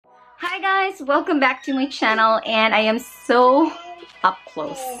Hi guys, welcome back to my channel, and I am so up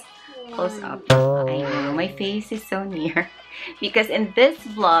close up. I know my face is so near because in this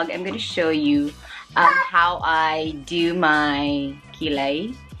vlog I'm going to show you how I do my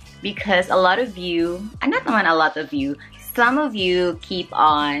kilay, because a lot of you, not naman a lot of you, some of you keep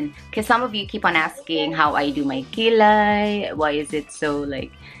on asking how I do my kilay. Why is it so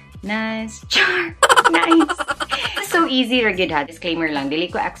like nice, char, nice? It's so easy ra gid ha. Disclaimer lang, dili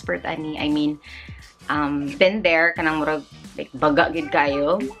ko expert ani. I mean, been there kanang murag like baga gid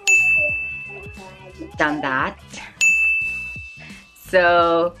kayo. Done that.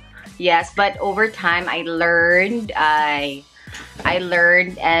 So yes, but over time I learned, and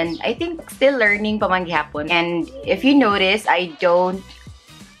I think still learning pa man gyapon. And if you notice, I don't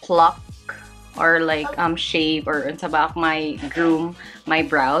pluck or like shave or unsabak groom my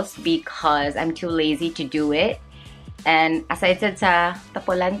brows because I'm too lazy to do it. And as I said sa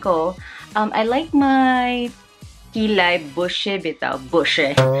tapulan ko, I like my kilay bushy bitaw,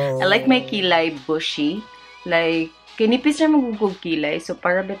 bushy. I like my kilay bushy. Like kinipis ra magugog kilay, so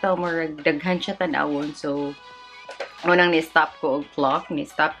para bitaw murag daghan siya tan-awon. So unang ni-stop ko og pluck,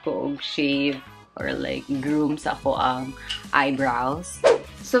 ni-stop ko og shave or like groom sa ako ang eyebrows.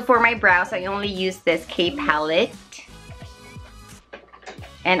 So for my brows, I only use this K palette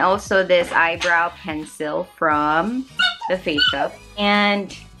and also this eyebrow pencil from the Faceshop. And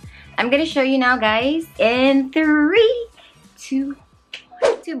I'm gonna show you now, guys, in 3, 2,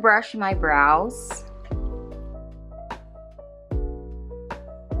 1, to brush my brows.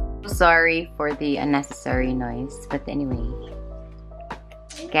 Sorry for the unnecessary noise, but anyway,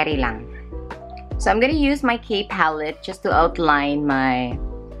 carry lang. So I'm gonna use my K palette just to outline my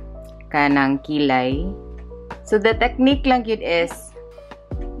kanang kilay. So the technique lang yun is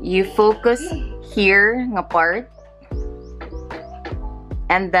you focus here nga part,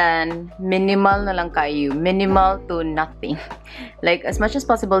 and then minimal na lang kayo, minimal to nothing. Like as much as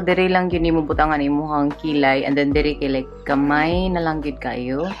possible diri lang yun mo butangan imong kilay, and then diri kay like kamay na lang gid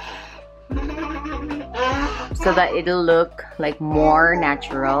kayo, so that it'll look like more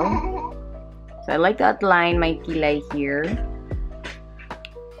natural. So I like to outline my kilay here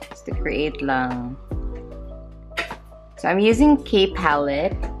just to create lang. So I'm using K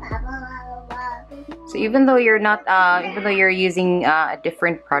palette. So even though you're not, even though you're using a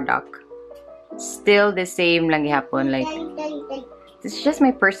different product, still the same lang gihapon. Like this is just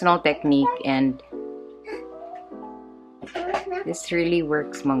my personal technique, and this really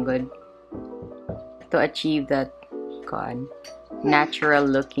works man good to achieve that natural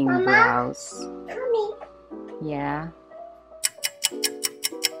looking brows. Yeah.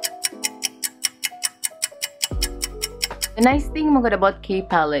 The nice thing mo about K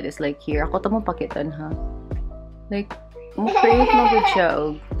palette is like here, ako to mo pakitan ha. Like, mo create mo good siya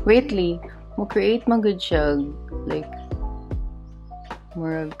og, waitly, mo create mo good siya og, like,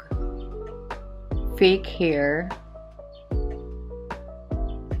 murag fake hair.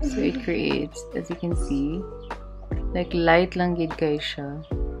 So it creates, as you can see, like light lang gid kay siya.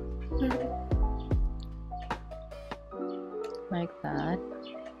 Like that.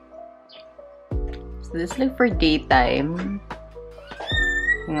 So this is like for daytime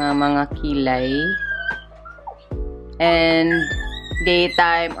mga kilay, and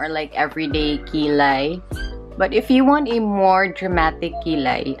daytime or like everyday kilay. But if you want a more dramatic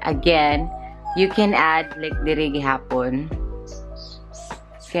kilay, again, you can add like diri gihapon.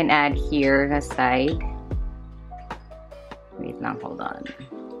 You can add here nga side. Wait lang, hold on.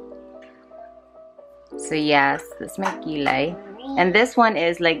 So yes, this is my kilay. And this one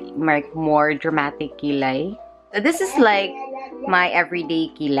is like more dramatic kilay. So this is like my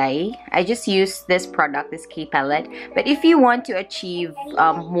everyday kilay. I just use this product, this K palette. But if you want to achieve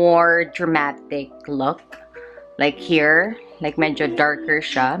more dramatic look, like here, like medyo darker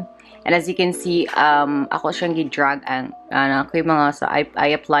siya. And as you can see, ako siyang gi-drag ang so I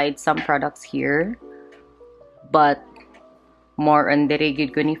applied some products here, but more on diri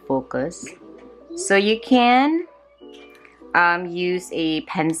gid ko ni focus. So you can use a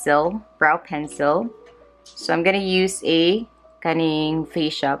pencil, brow pencil. So I'm gonna use a kaning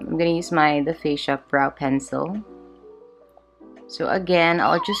Faceshop. I'm gonna use the Faceshop brow pencil. So again,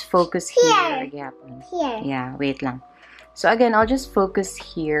 I'll just focus here. Here. Yeah, wait lang. So again, I'll just focus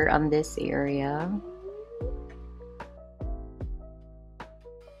here on this area.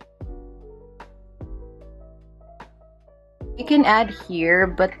 You can add here,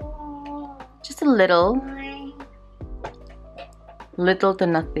 but just a little to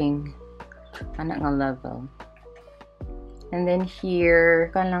nothing. Anak nga level. And then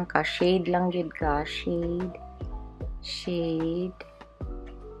here, lang ka, shade lang gid ka, shade.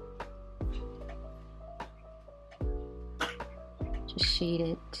 shade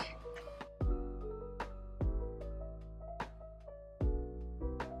it.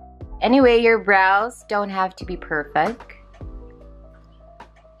 Anyway, your brows don't have to be perfect.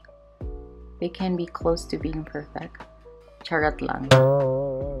 They can be close to being perfect. Charot lang.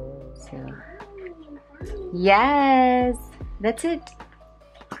 So, yes, that's it.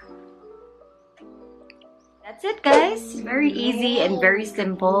 That's it, guys. Very easy and very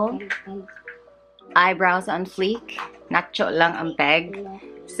simple. Eyebrows on fleek. Nacho lang ang peg.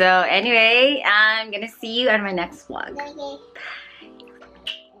 So anyway, I'm gonna see you on my next vlog.